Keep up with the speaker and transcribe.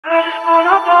I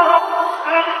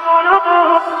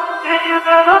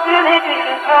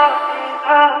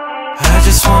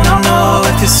just wanna know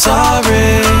if you're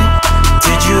sorry.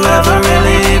 Did you ever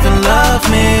really even love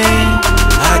me?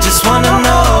 I just wanna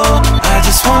know, I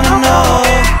just wanna know.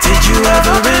 Did you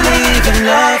ever really even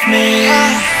love me?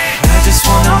 I just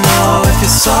wanna know if you're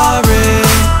sorry.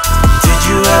 Did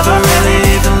you ever really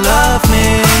even love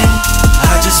me?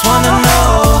 I just wanna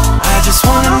know, I just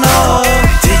wanna know.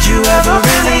 Did you ever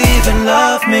really even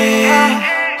love me?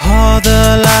 All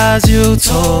the lies you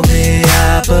told me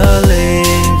I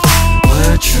believe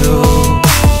were true.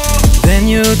 Then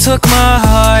you took my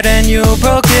heart and you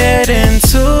broke it in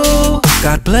two.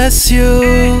 God bless you.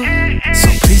 So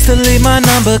please delete my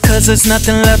number, cause there's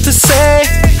nothing left to say.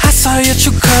 I saw your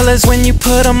true colors when you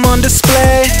put them on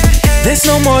display. There's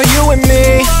no more you and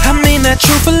me, I mean that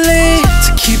truthfully.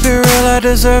 To keep it real, I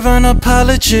deserve an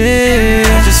apology.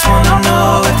 I just wanna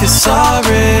know if you're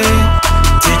sorry.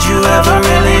 Did you ever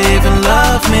really even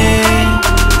love me?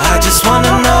 I just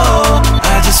wanna know,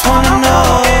 I just wanna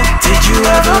know. Did you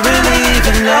ever really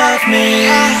even love me?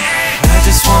 I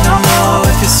just wanna know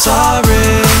if you're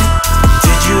sorry.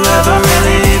 Did you ever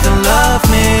really even love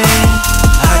me?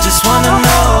 I just wanna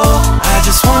know, I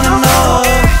just wanna know.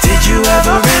 Did you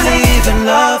ever really even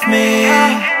love me?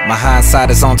 My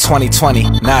hindsight is on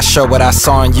 2020, not sure what I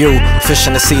saw in you.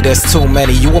 Fishing to see there's too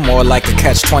many, you were more like a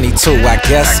catch-22. I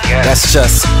guess that's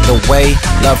just the way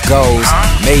love goes.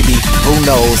 Maybe, who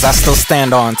knows, I still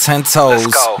stand on 10 toes.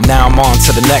 Now I'm on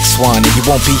to the next one, and you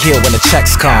won't be here when the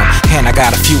checks come. And I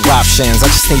got a few options, I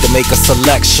just need to make a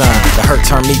selection. The hurt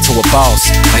turned me to a boss,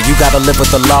 now you gotta live with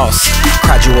the loss.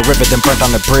 Cried you a river, then burnt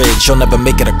on the bridge, you'll never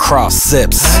make it across.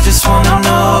 Zips. I just wanna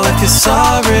know if you're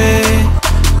sorry.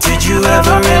 Did you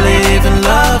ever really even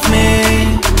love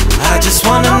me? I just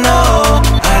wanna know,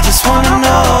 I just wanna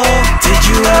know. Did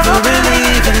you ever really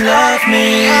even love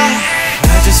me?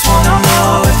 I just wanna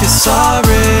know if you're sorry.